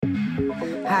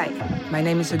Hi, my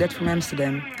name is Odette from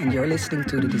Amsterdam, and you're listening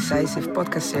to the Decisive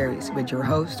podcast series with your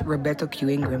host, Roberto Q.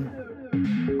 Ingram.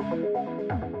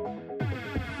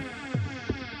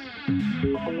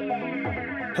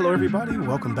 Hello, everybody.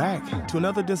 Welcome back to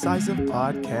another Decisive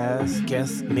podcast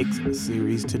guest mix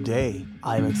series today.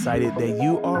 I'm excited that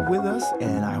you are with us,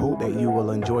 and I hope that you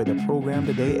will enjoy the program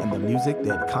today and the music,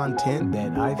 that content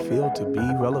that I feel to be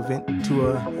relevant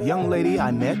to a young lady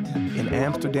I met in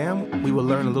Amsterdam. We will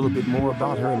learn a little bit more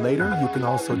about her later. You can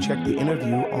also check the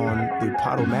interview on the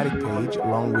Podomatic page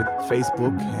along with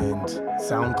Facebook and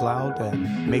SoundCloud,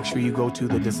 and make sure you go to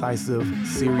the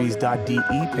DecisiveSeries.de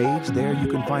page. There you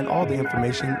can find all the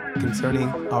information concerning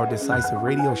our Decisive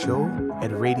radio show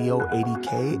at Radio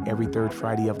 80K every third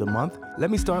Friday of the month. Let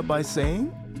me start by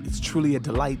saying it's truly a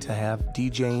delight to have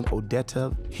DJ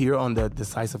Odetta here on the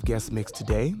Decisive Guest Mix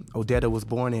today. Odetta was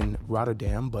born in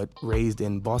Rotterdam but raised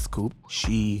in Boskoop.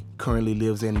 She currently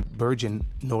lives in Bergen,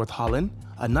 North Holland,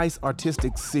 a nice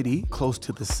artistic city close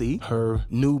to the sea. Her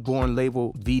newborn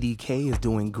label VDK is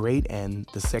doing great, and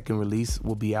the second release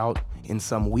will be out in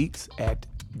some weeks at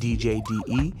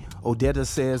DJDE. Odetta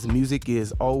says music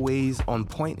is always on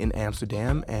point in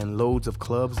Amsterdam, and loads of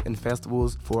clubs and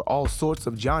festivals for all sorts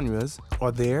of genres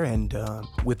are there. And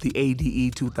with the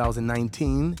ADE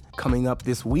 2019 coming up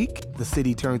this week, the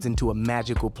city turns into a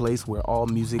magical place where all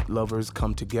music lovers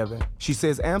come together. She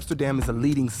says Amsterdam is a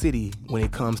leading city when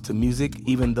it comes to music.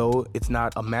 Even though it's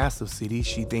not a massive city,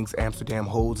 she thinks Amsterdam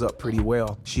holds up pretty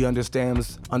well. She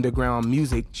understands underground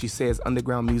music. She says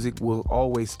underground music will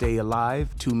always stay alive.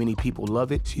 Too many people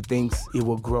love it. She thinks it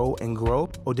will grow and grow.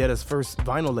 Odetta's first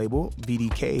vinyl label,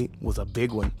 VDK, was a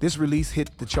big one. This release hit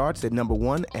the charts at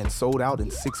 #1 and sold out in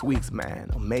 6 weeks.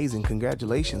 Man, amazing.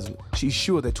 Congratulations. She's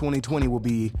sure that 2020 will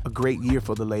be a great year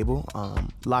for the label.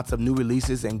 Lots of new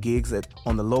releases and gigs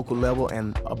on the local level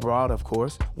and abroad, of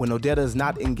course. When Odetta is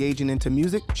not engaging into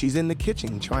music, she's in the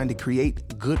kitchen trying to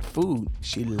create good food.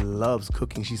 She loves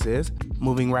cooking, she says.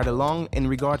 Moving right along in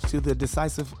regards to the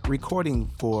Decisive recording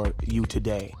for you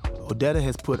today. Odetta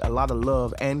has put a lot of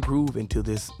love and groove into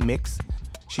this mix.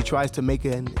 She tries to make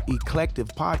an eclectic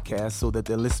podcast so that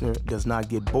the listener does not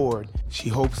get bored. She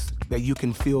hopes that you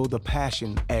can feel the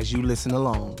passion as you listen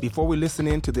along. Before we listen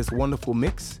into this wonderful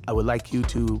mix, I would like you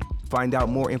to find out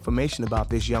more information about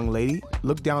this young lady.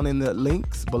 Look down in the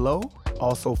links below.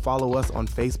 Also follow us on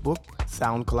Facebook,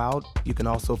 SoundCloud. You can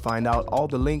also find out all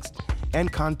the links and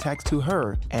contacts to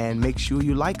her, and make sure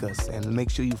you like us and make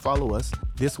sure you follow us.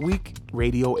 This week,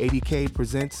 Radio 80K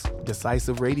presents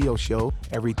Decisive Radio Show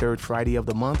every third Friday of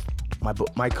the month.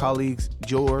 My colleagues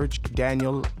George,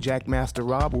 Daniel, Jackmaster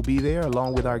Rob will be there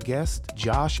along with our guests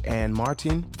Josh and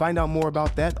Martin. Find out more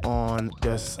about that on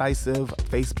Decisive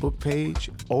Facebook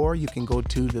page, or you can go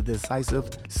to the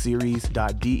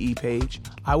DecisiveSeries.de page.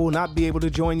 I will not be able to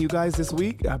join you guys this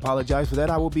week. I apologize for that.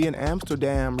 I will be in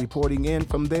Amsterdam reporting in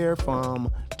from there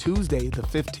from Tuesday the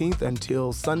 15th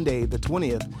until Sunday the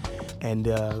 20th. And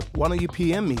why don't you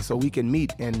PM me so we can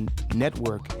meet and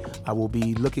network? I will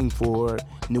be looking for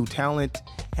new talent,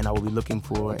 and I will be looking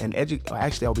for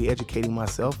I'll be educating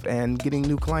myself and getting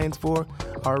new clients for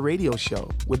our radio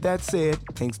show. With that said,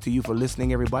 thanks to you for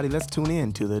listening, everybody. Let's tune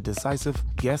in to the Decisive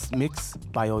Guest Mix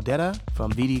by Odetta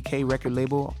from VDK record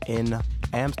label in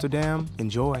Amsterdam.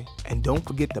 Enjoy. And don't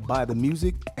forget to buy the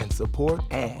music and support,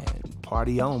 and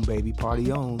party on, baby,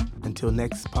 party on. Until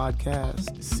next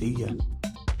podcast, see ya.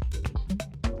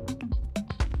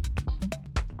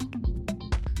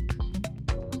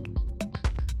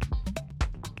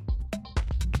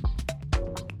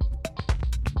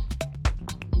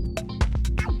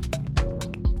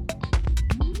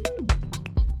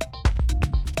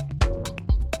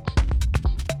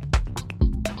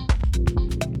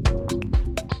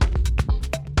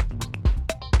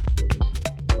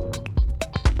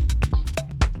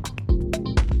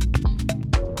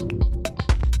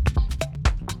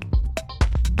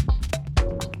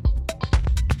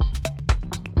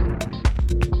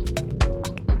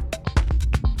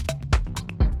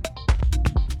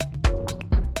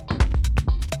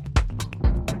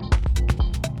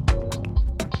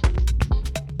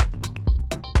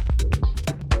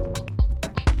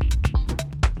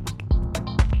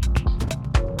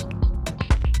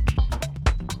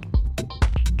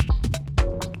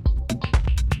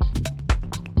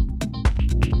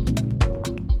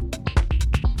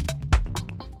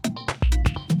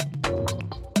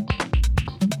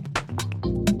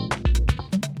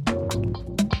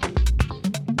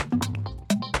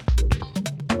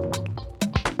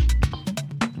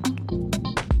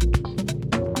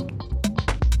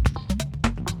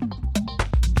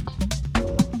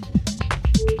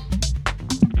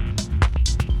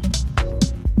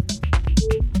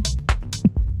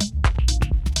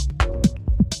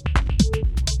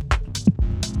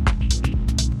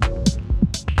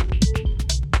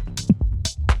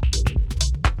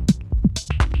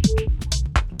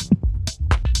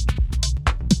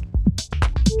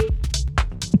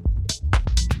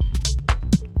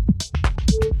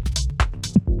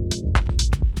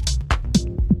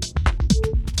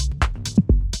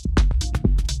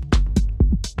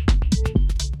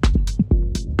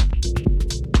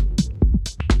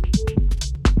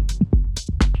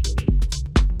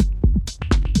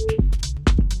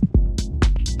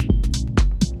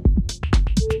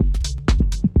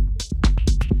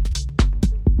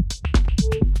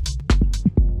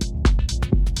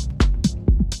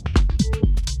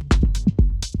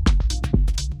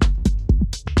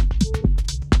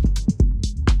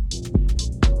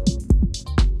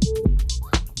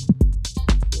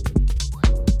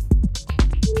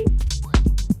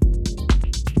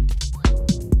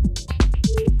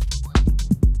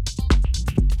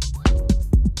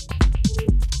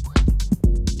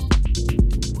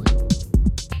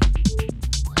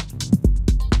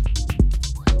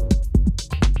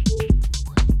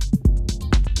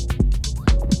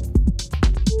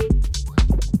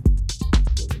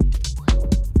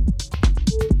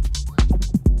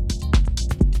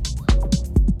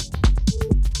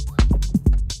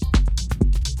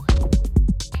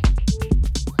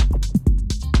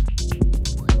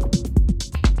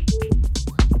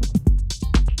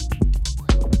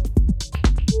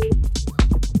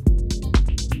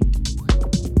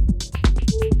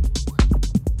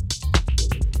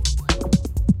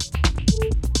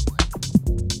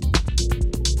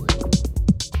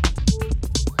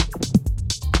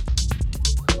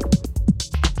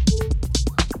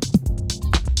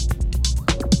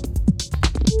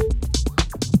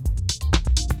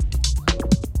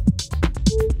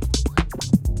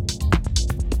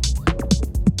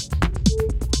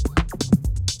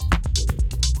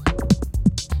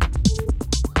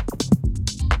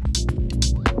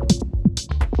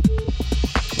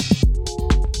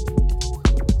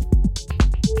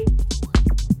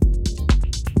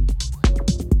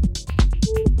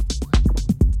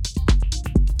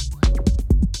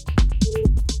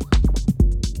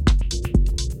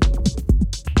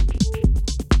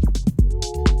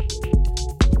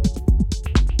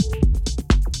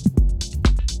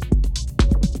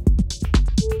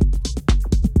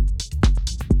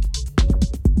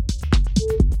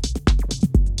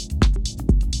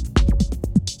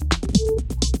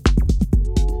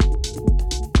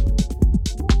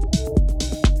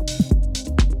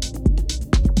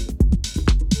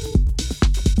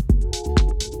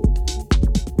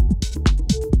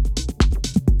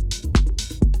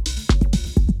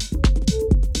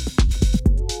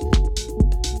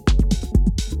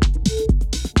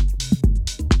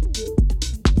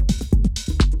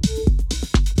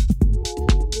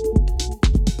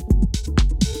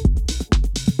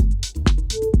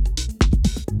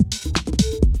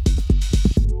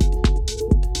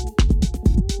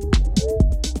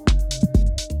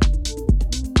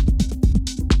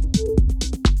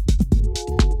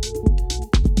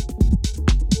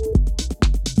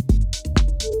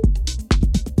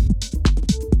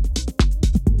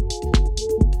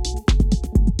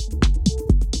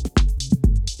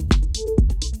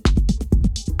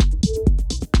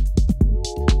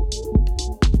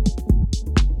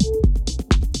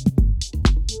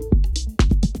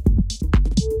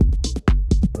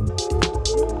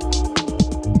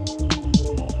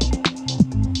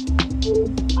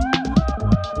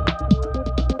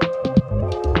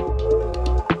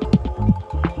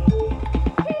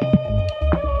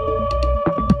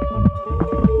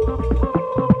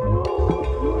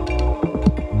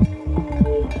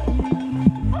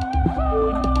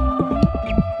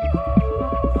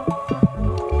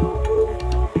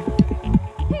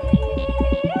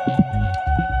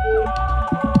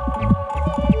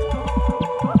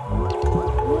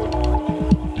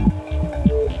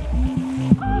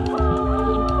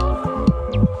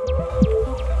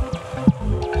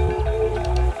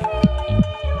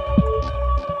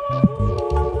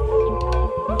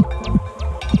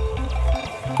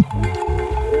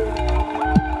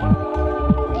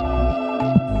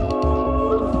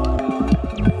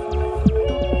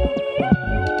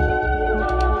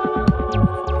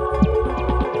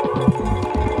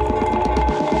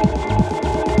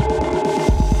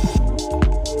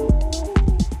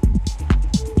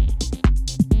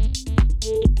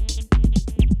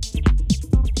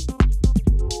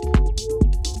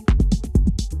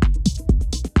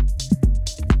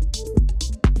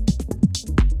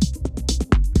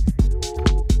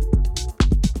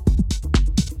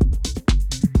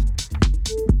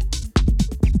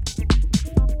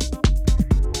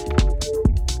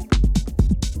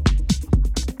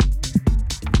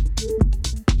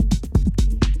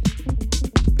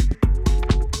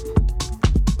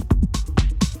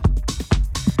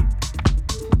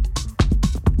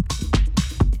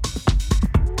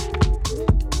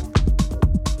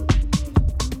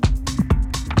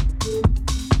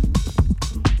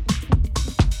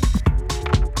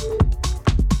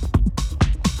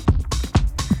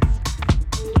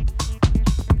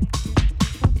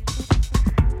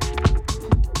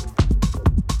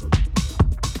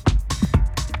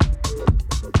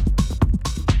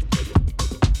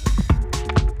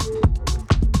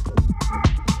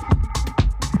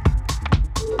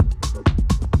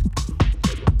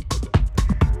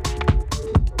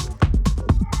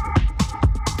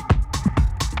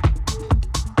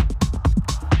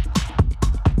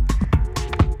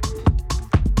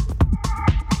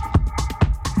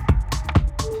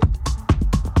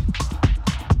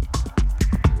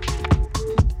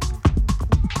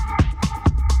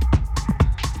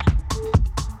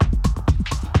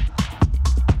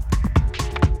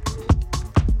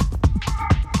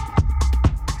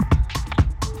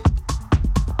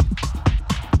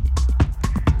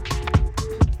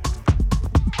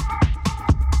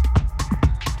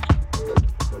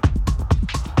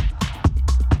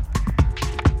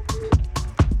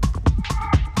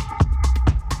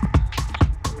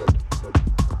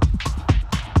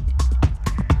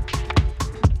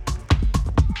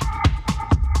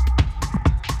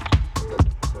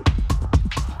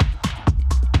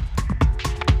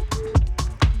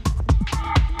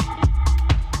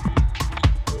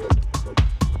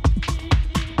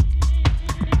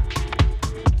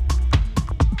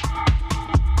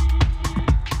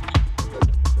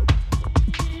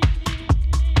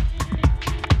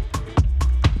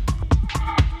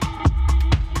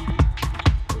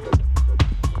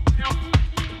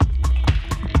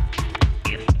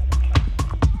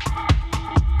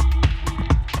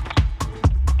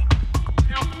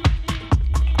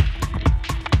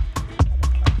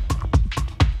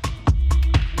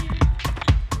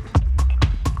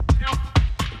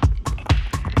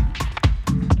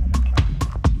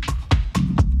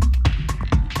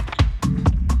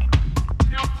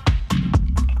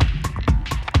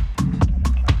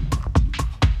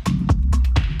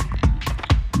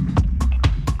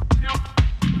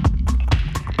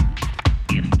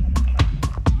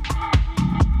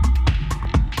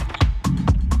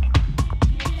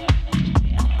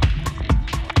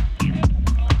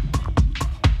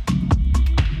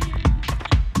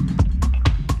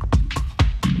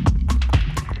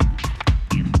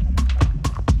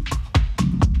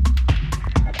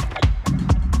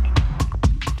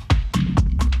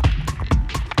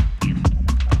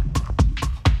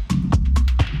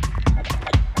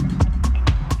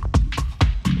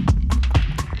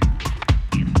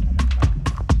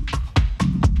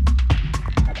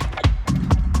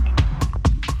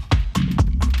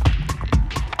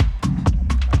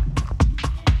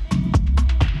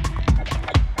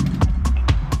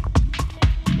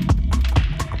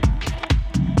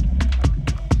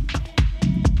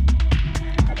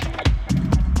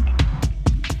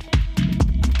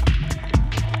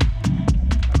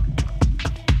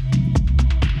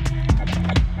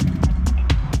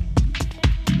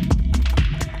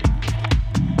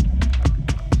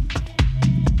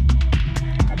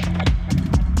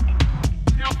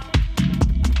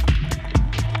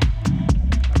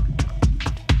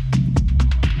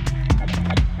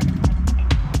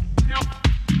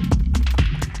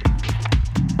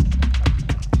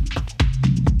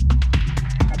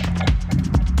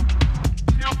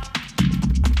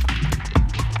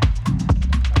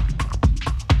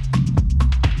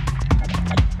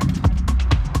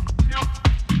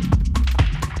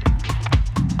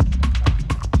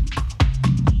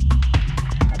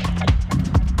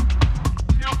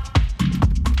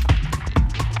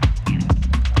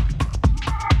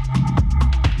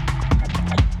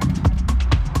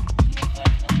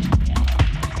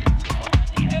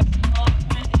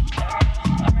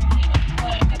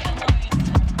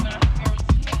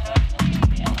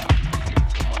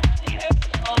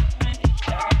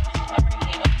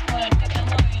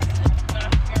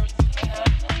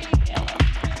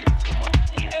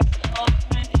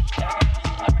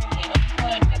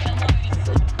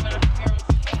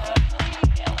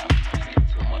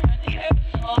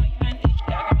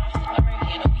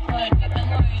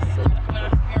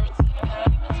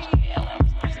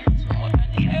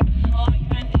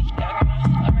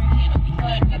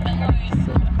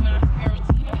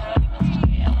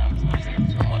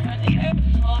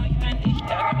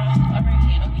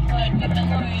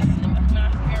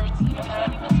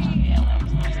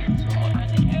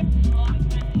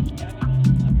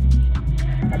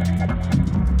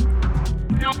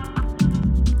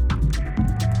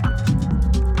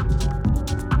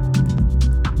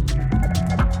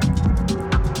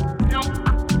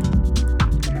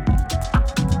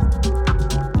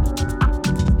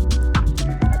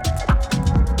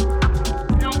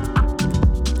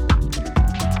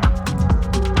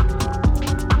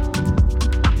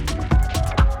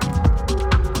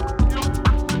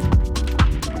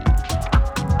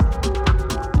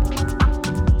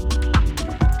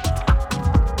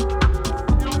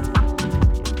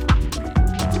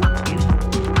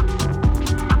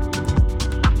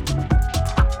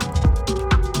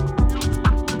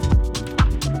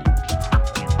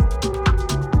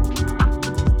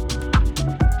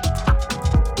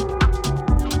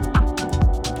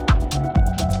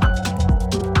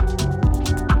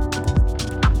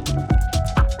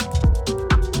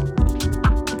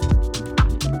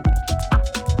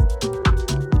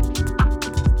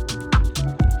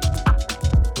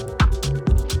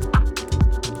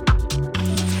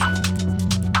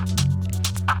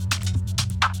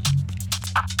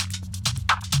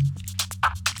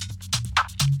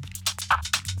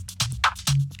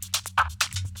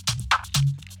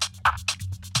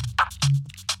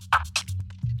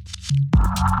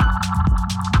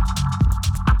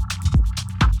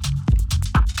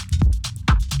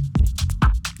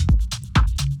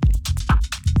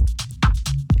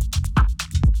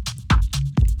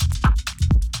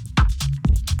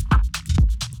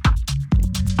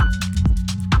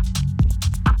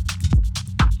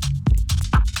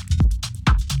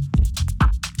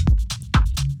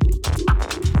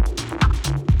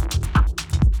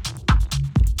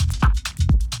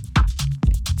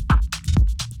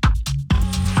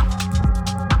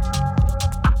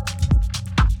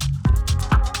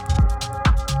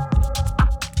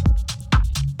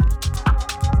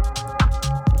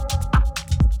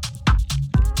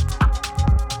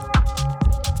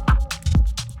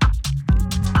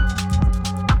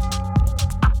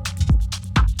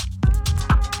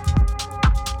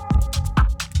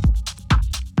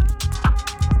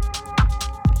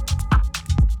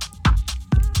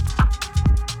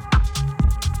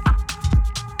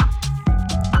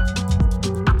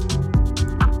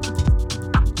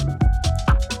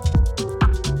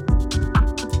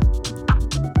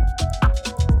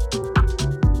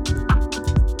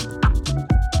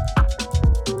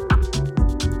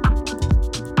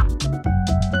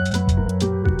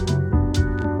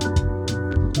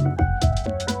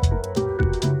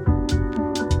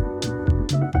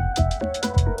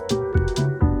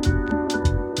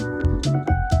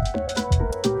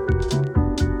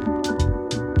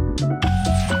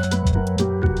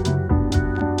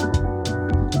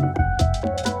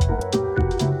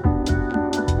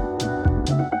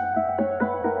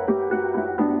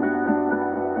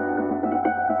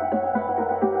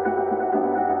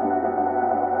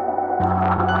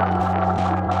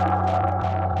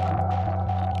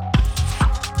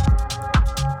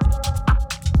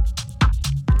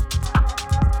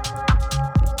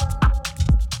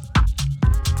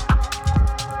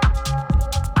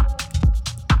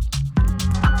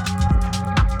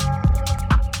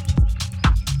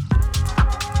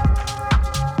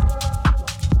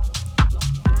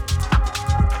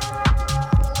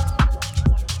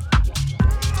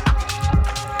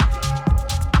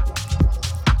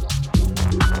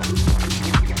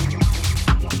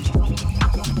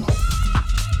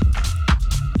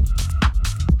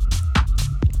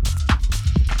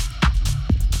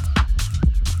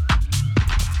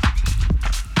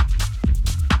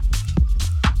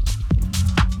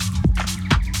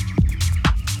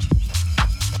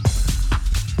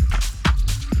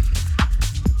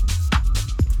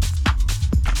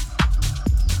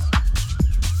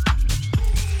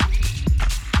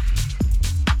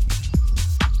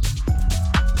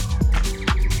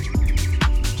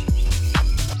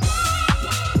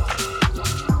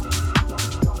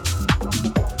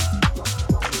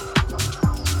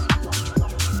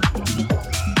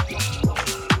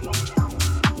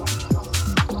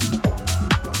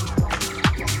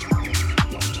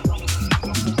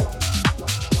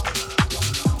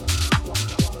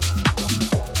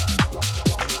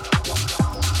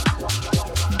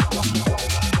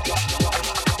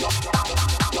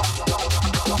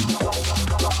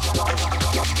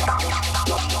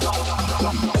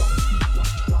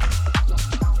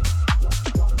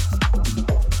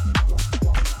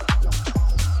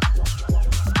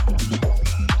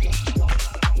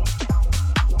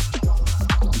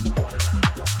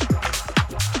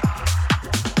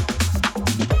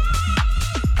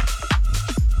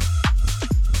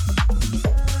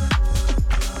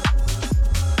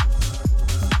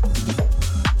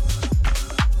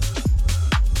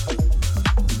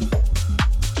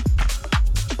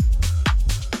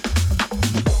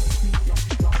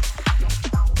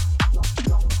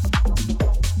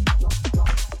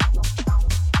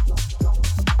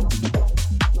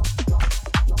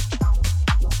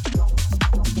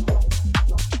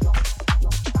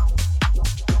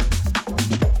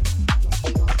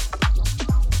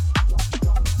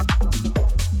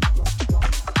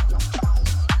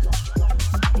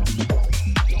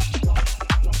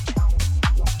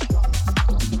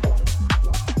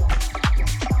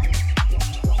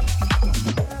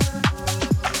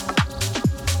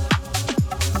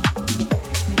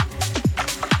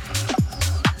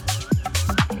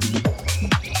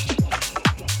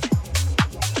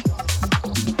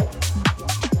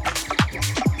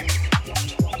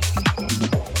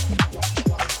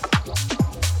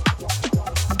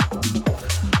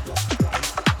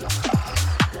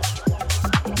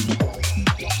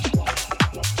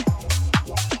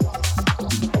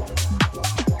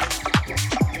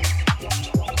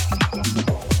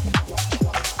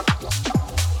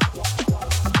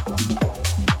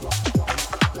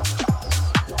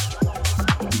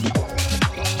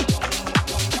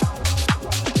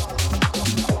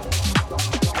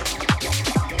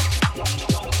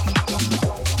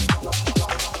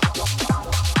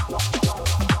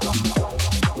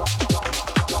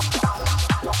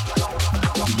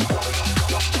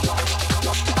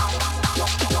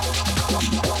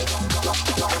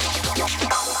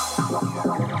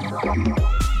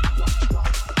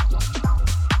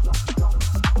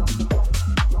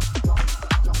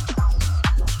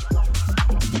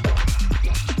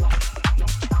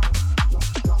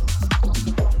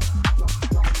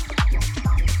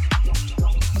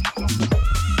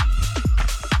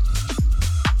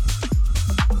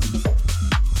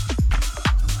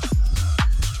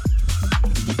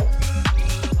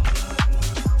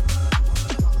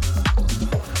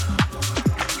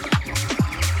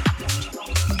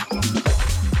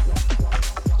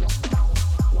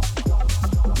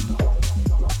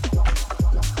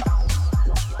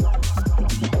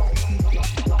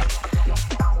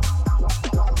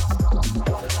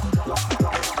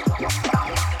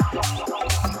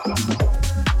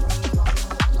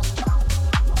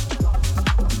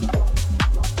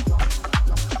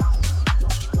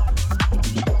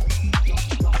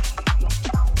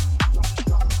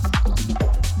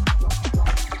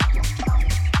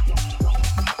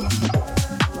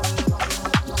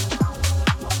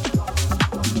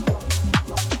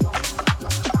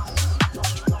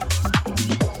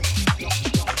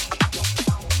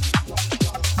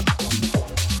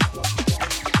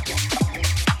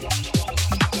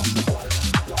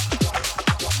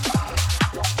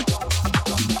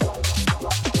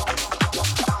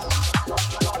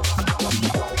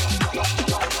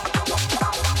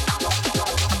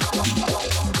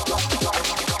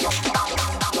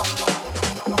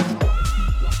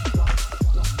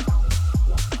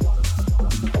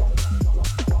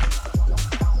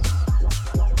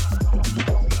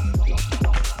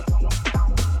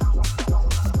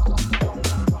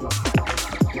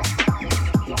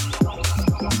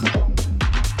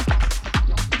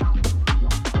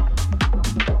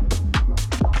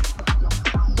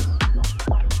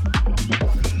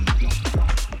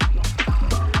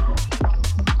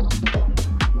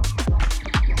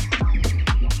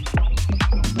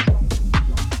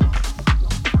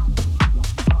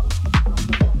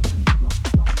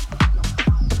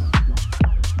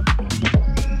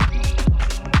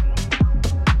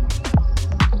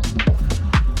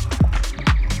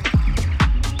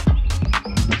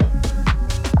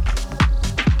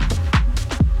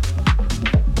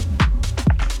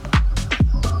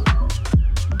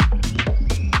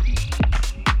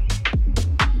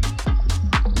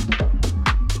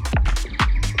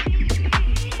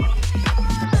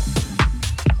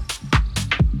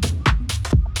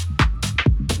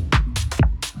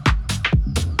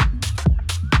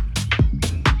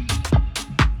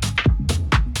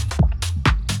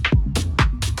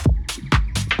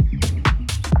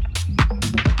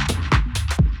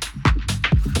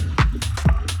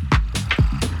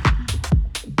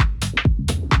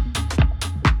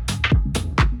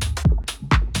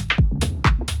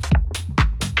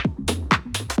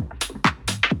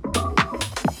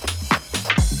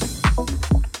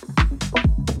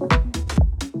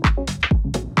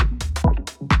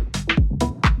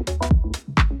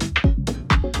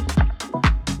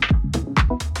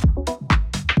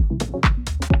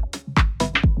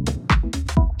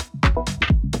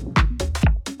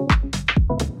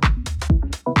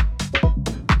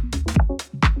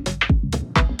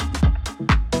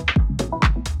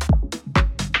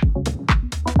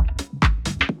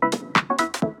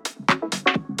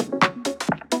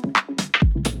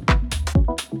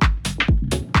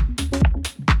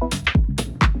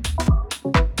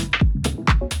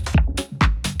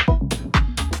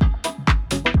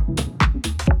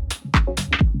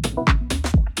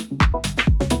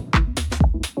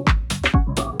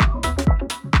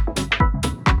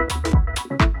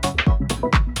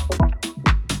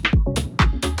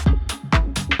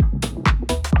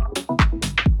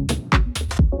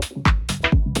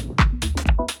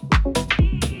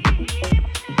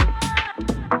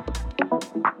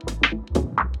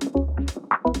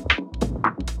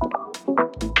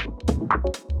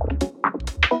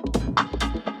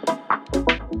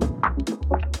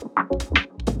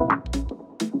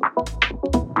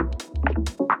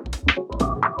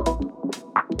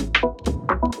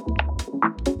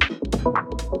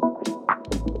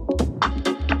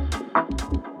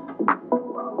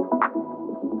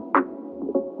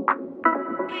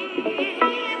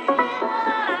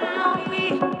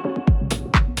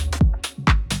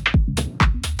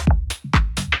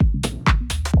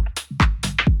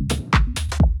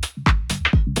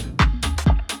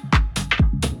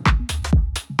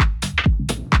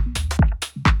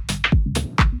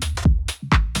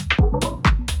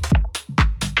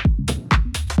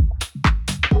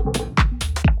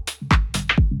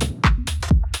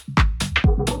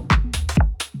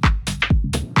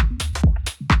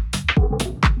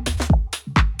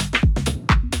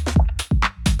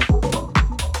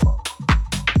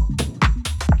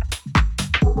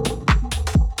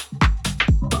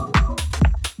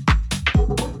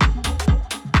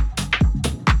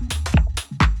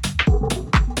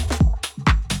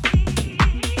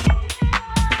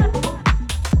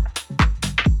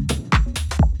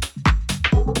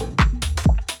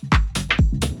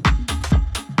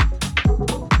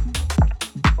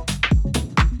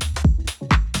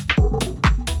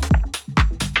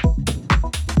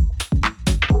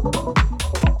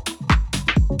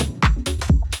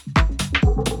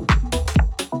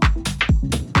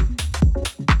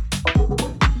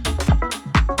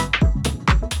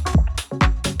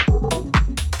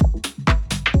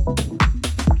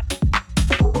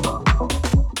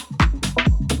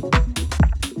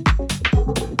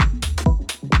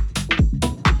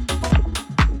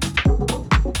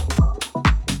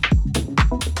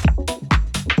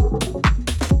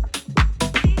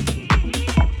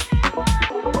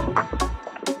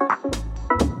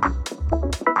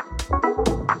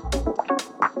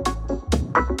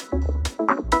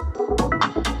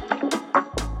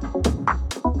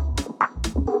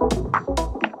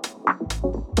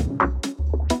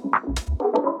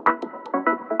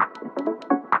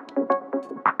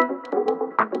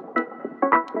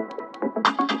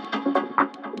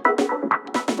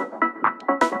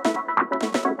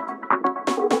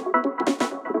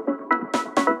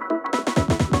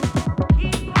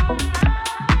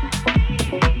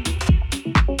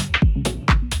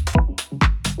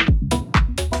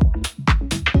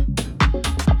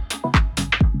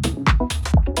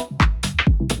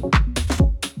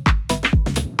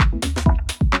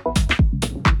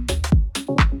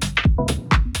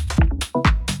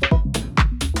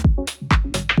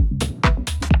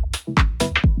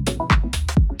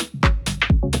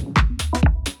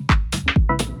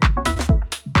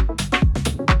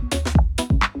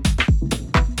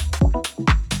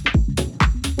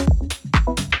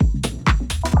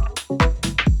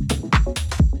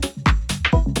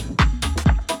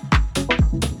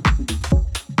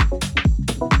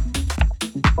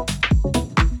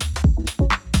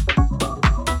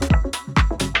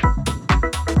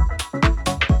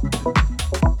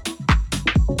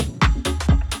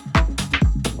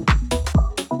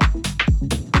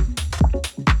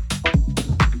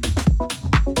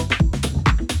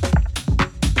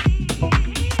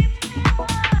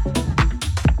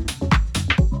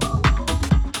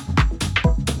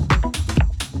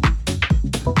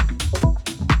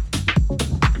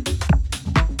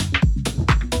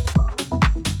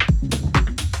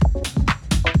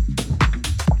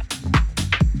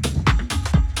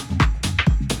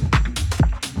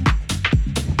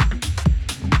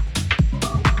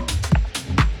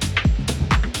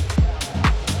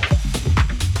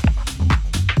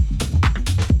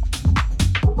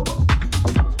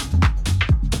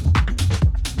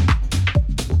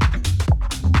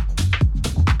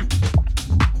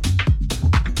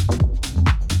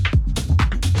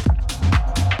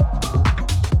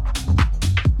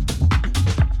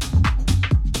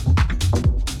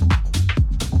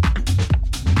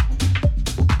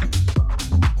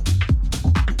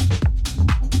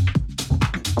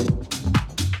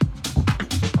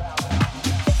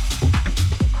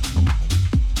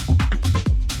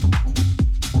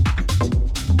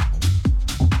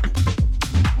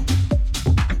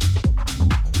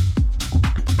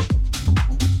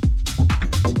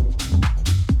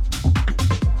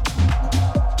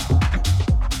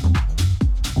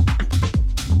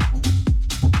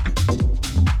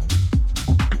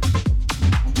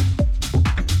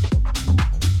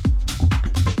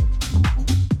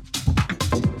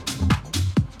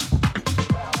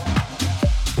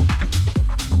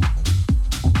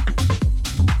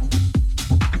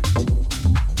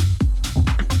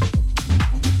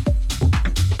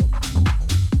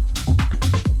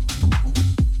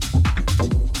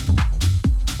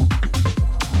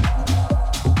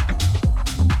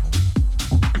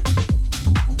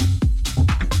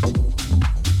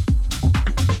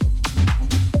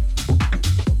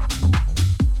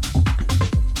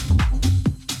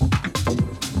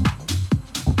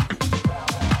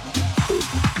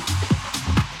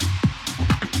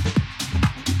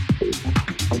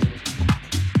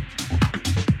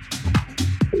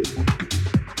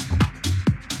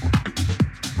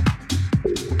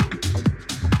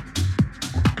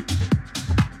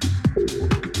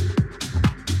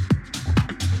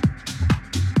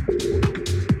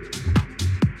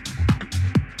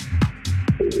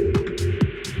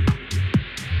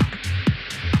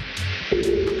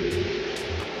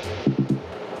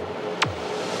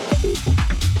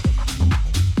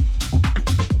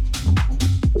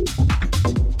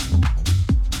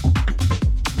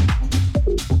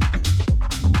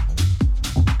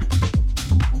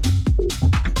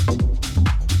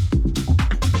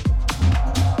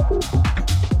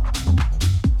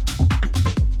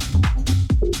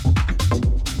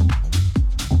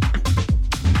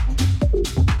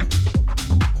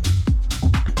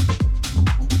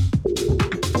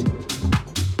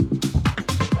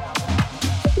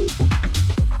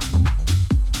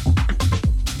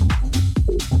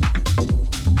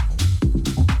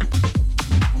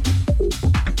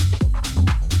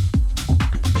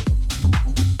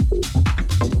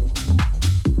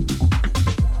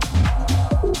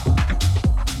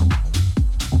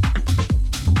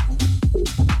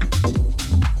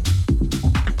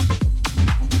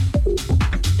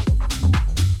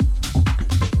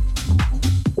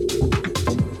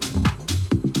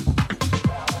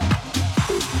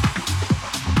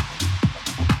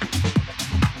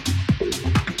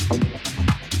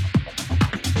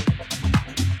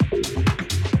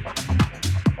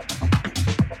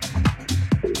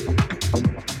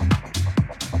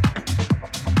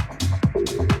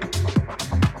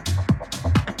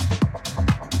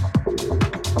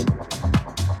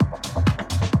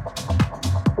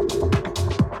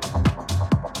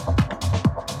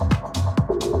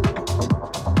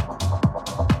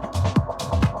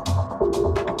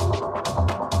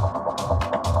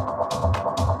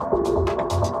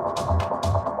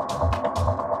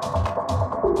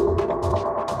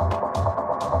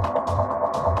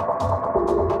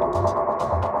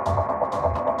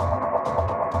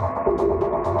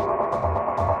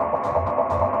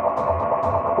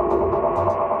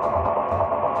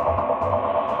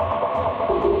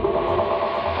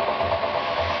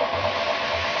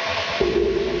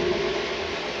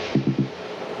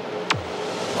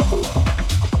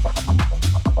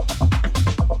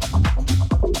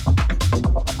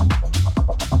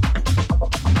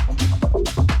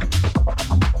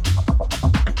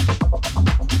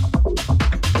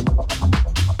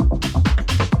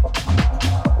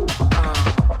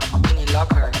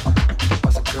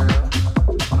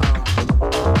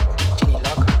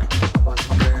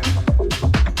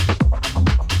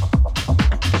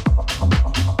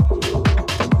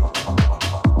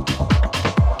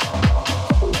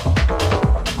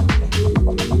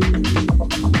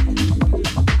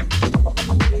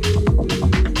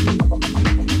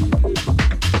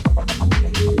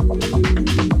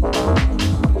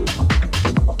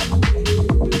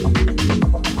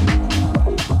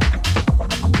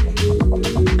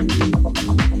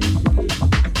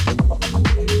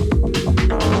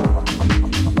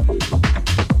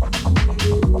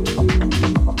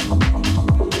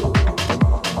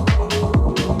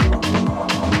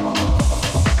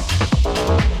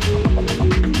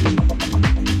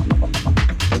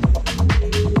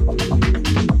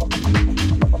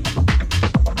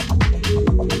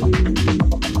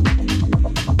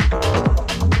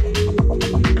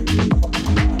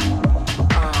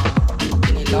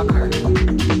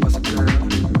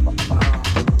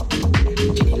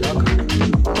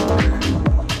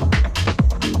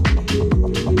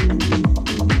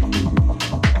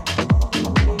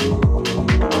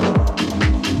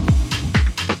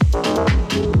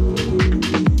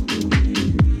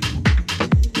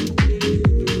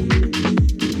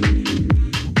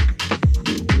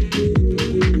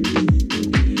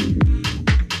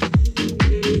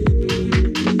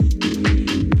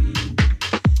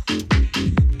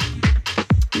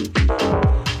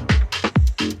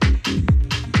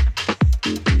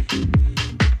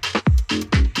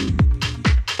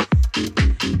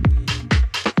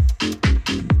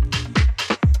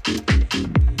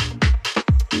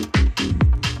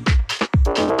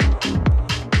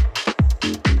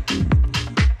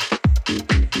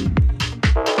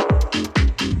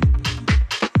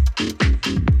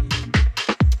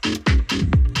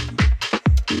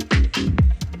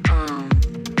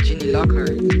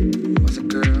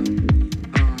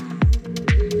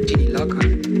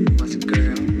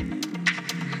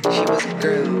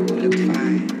 girl who looked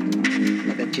fine,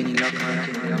 but that Ginny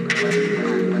Lockhart wasn't.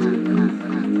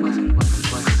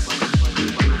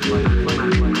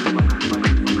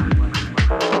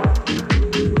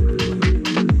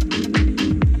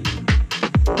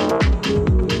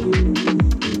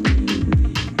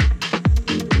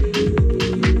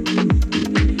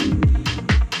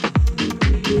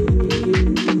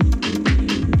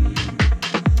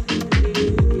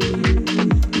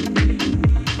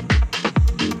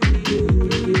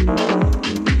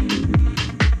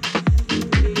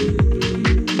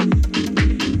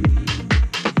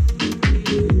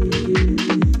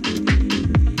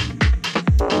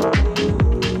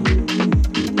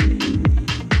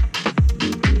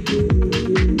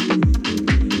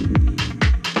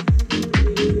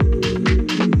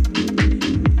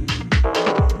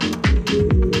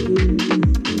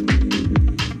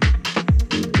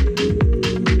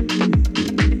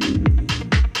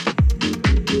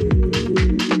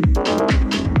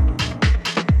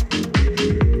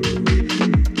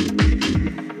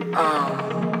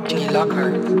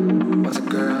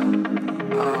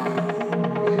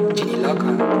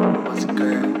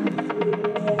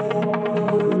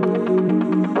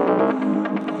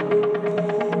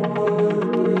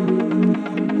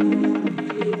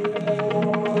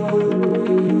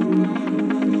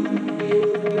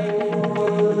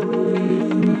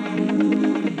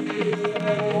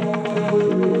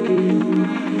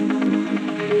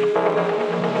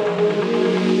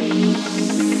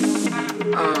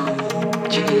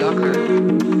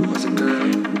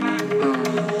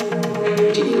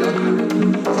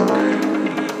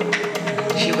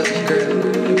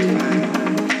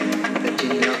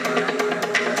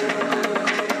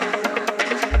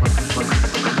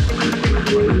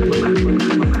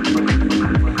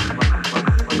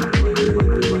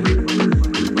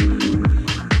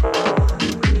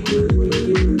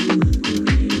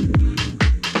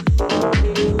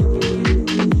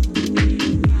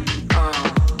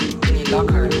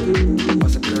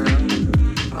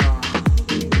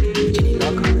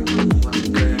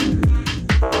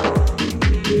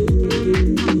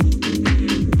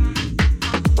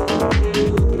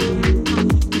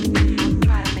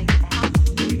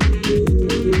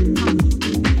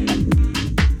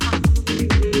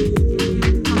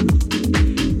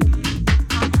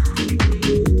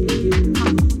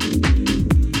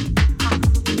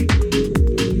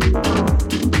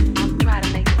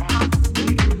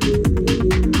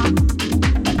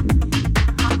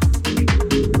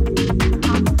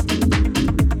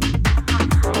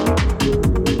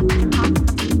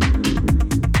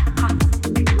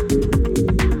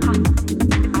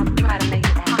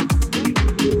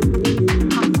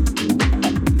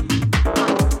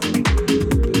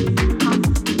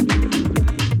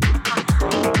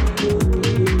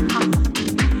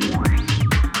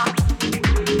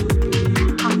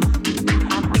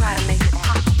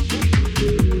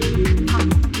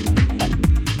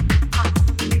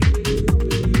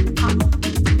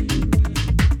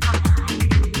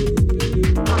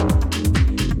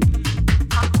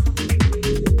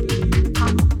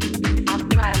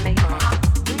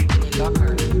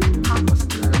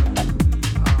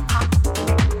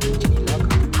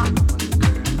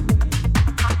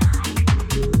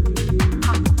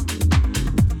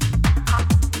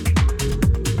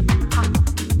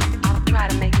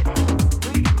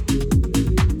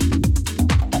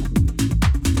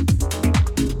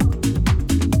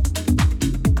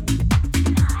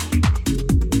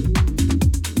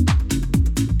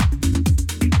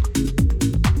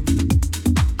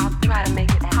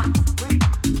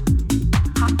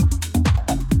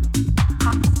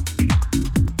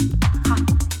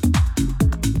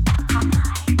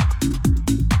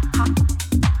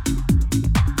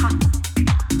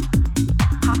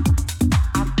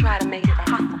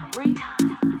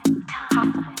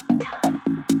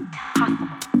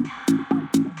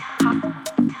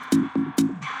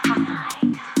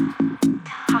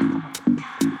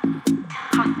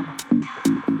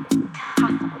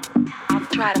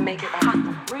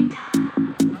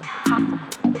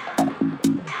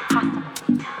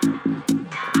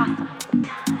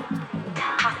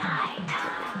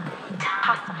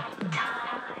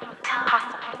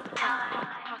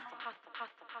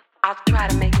 I'll try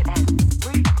to make it happen.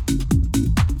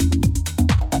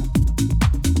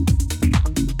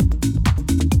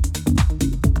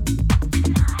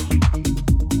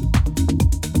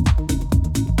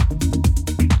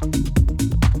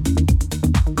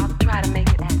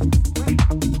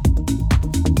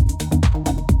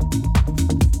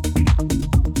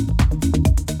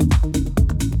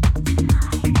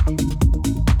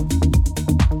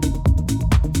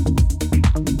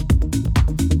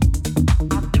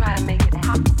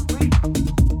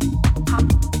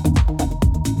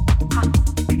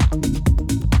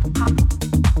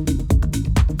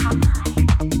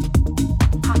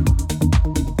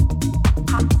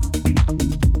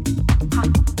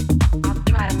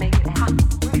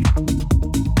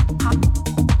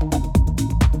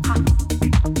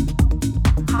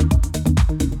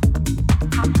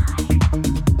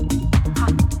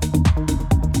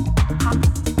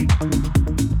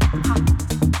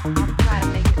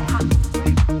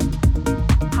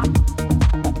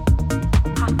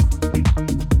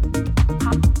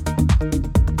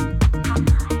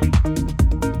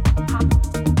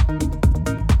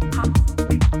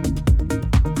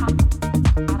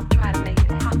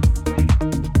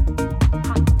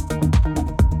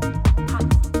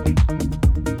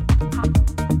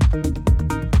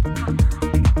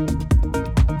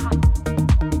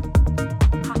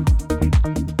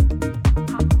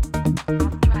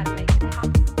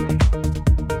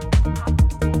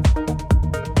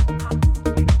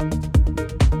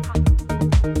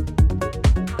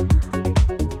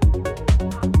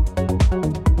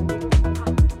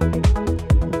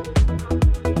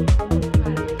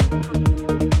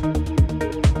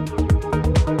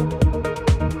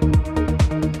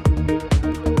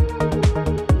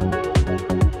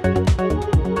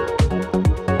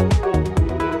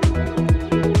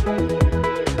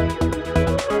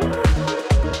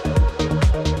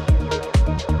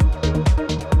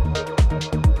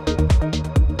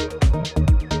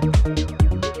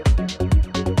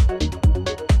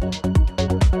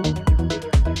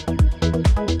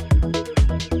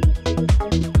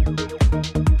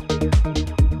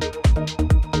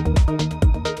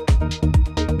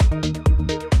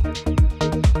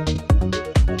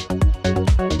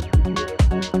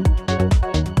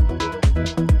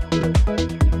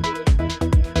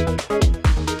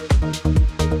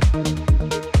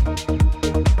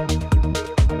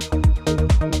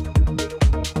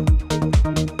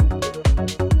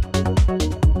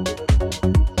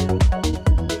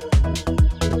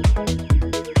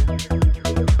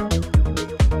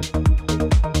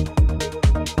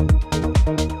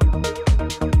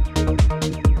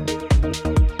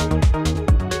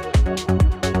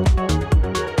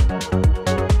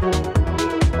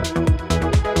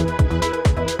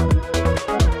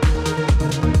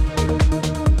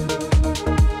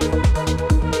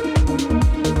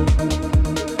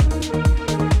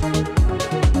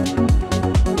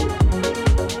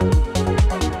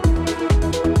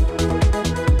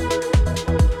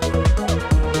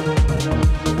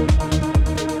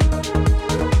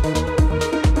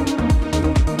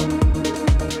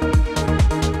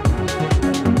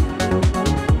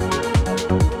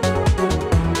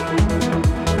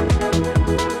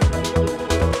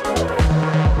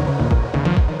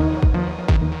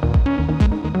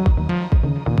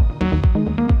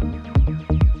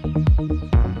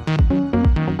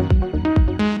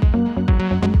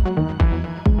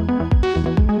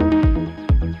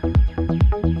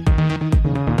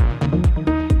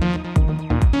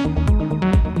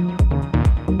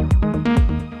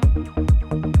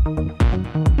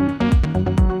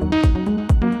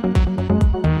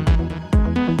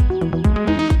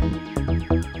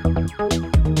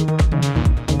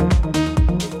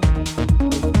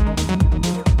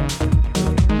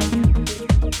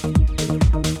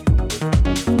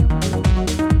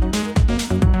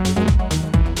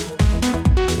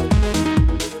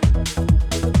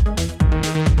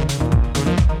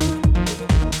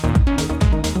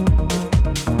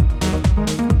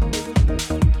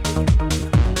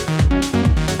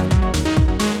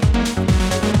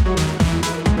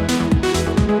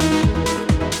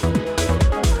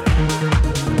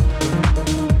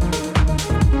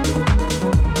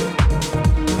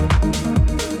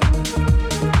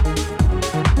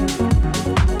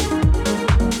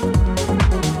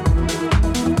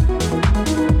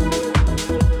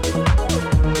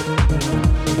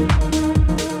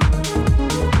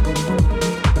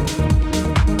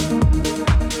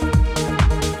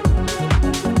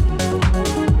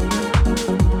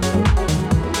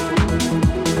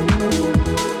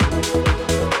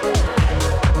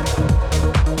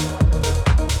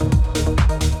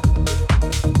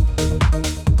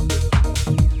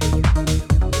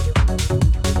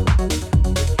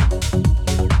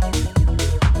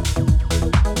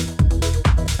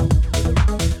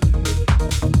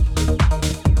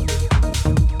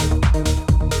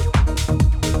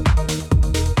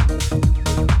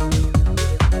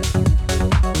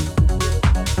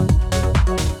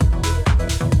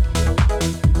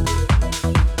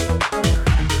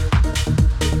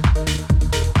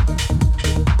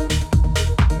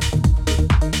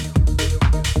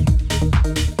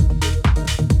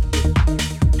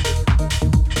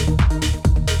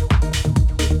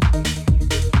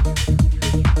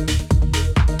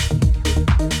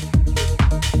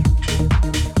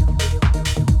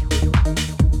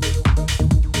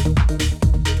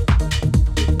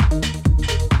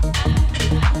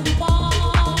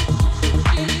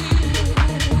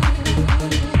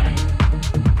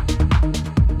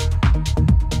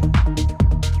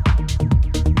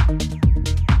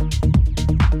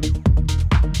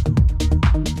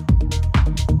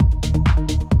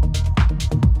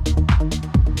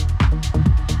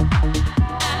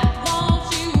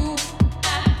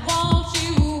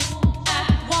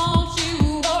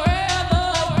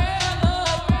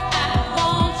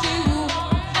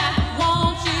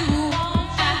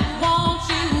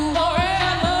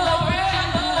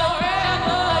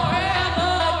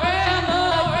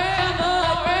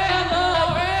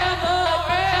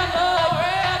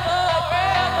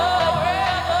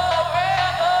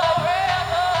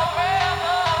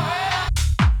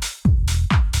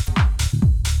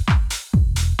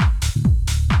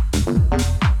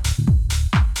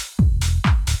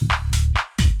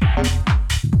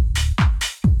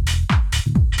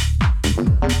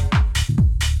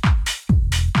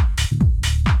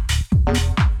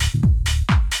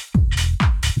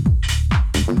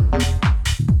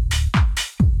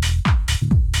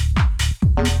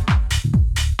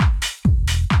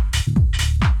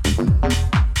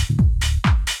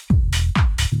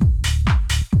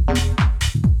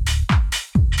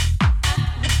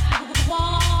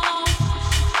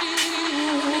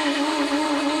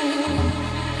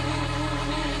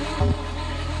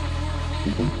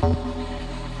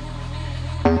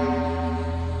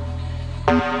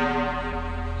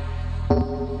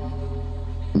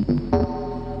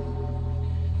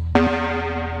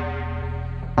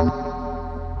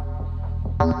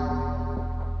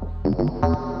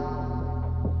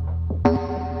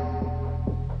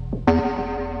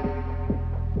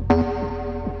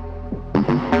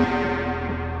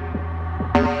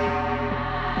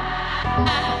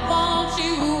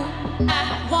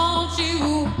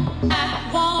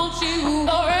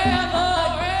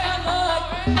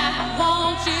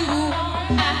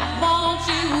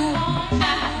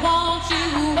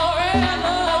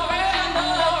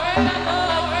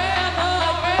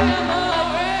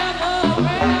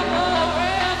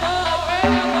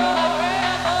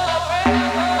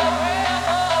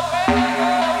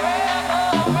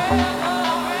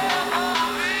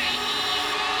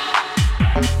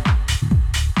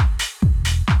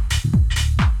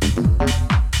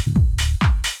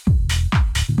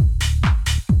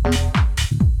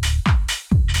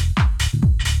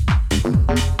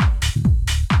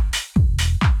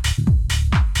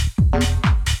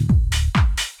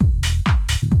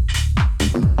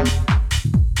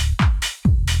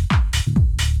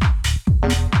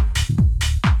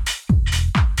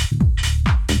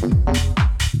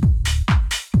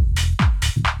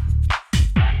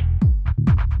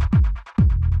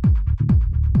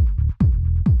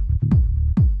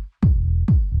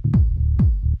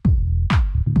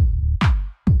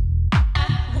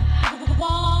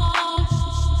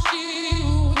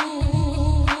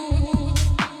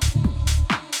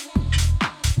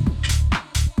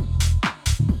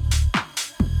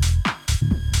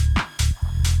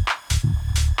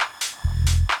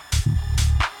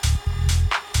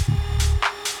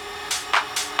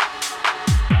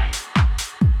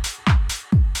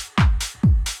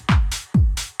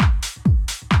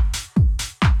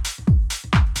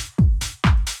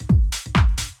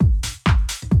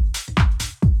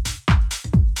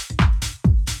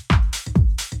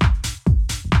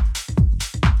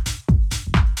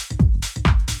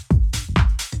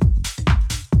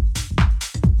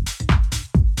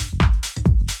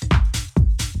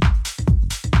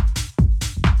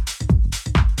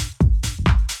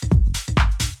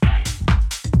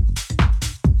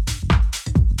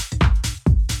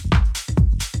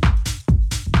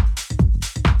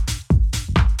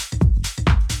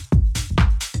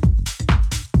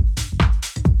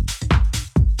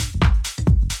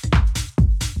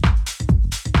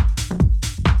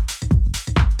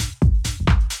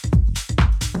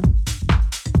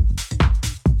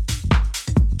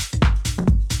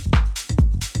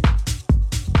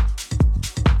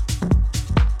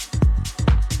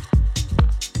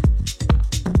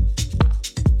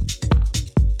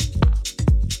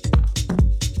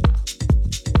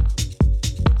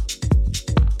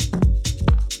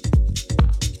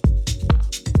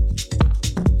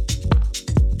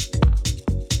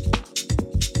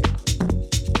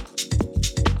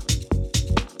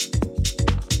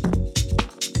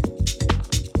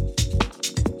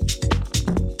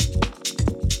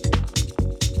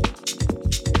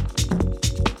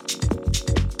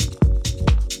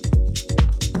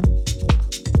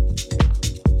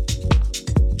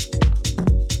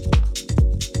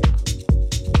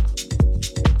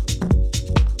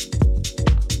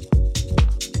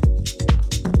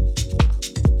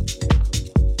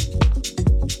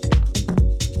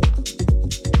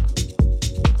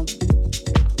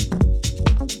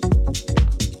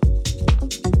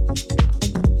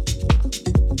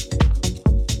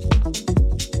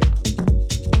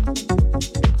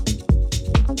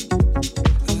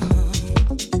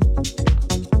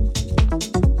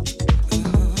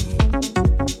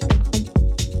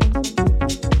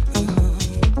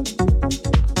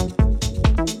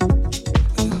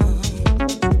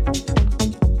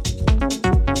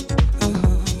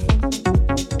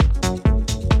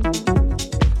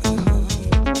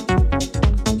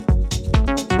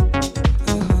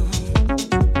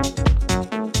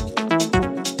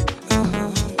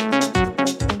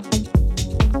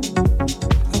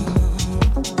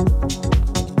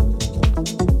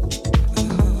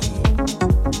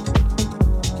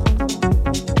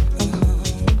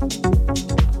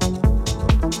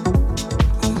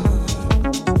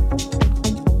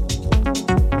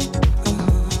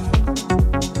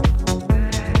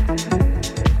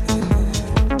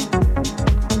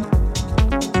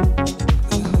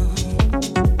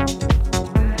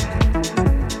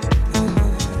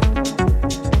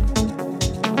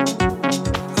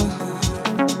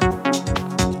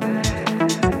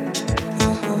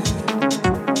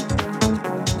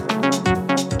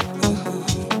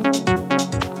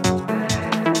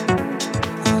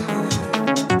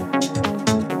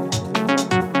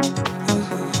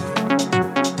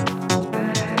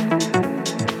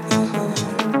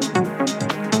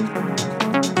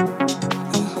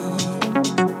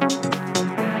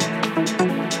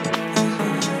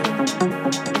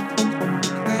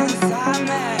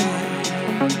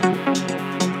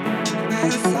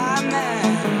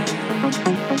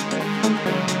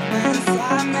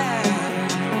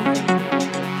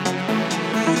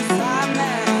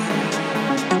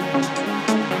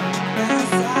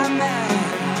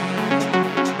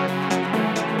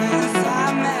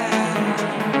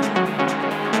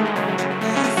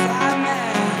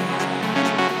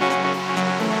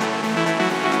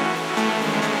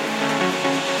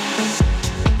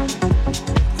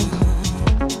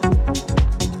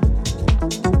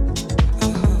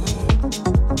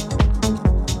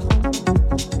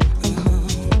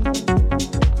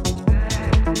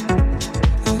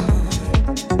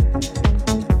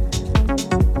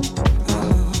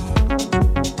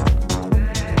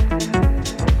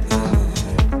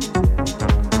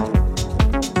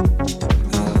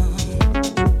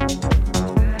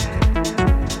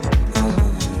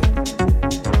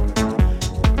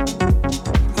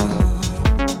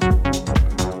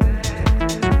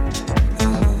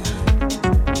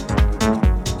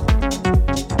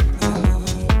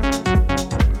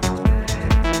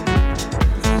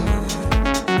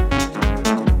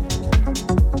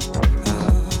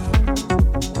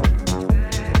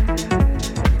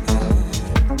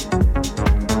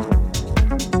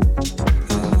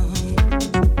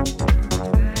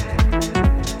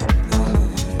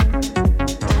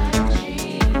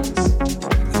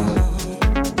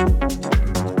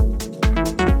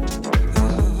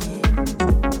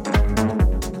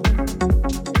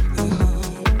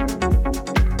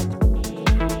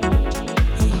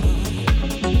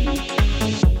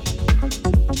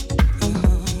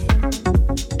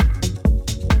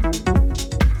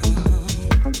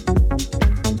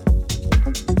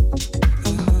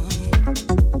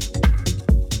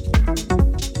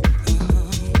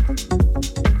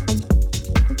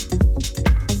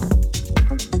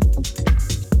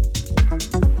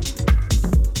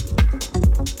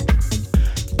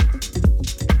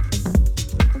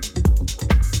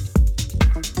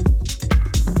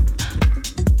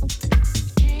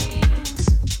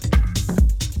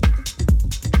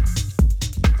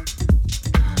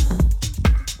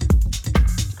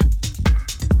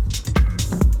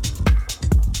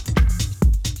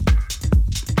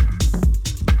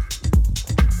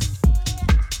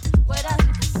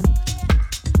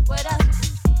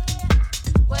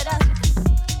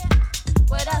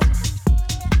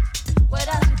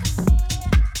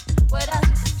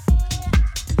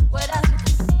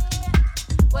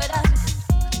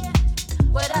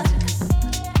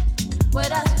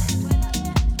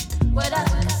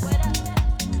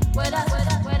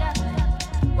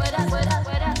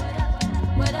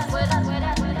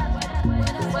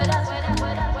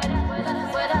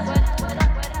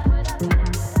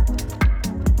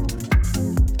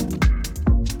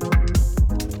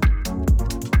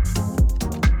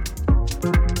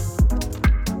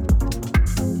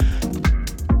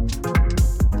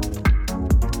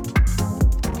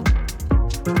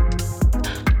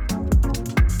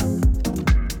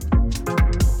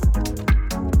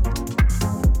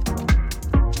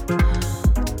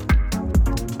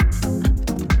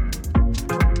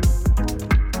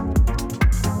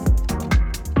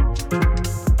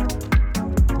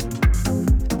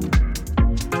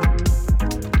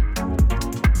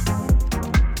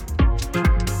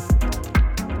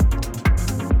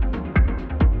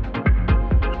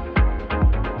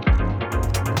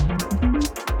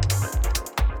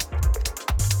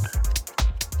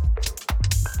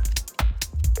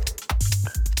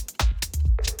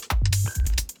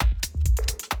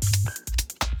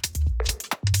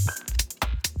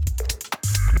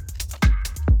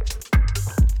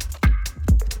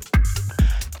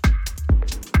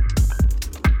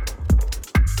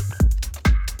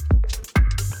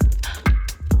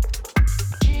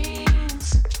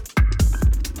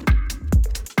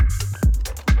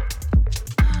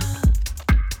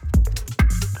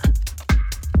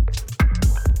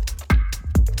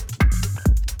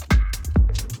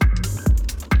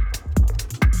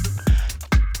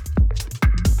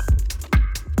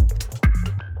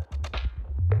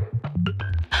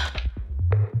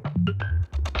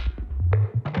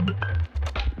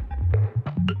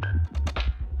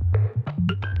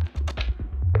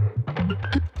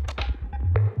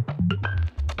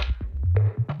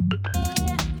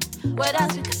 What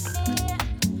else?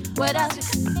 What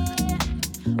else?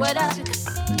 What else?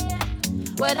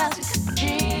 What else?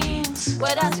 Jeans.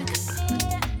 What else?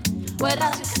 What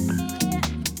else?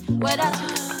 What else?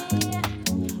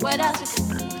 What else?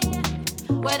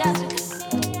 What else?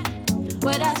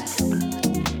 What else?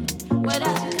 What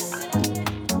else?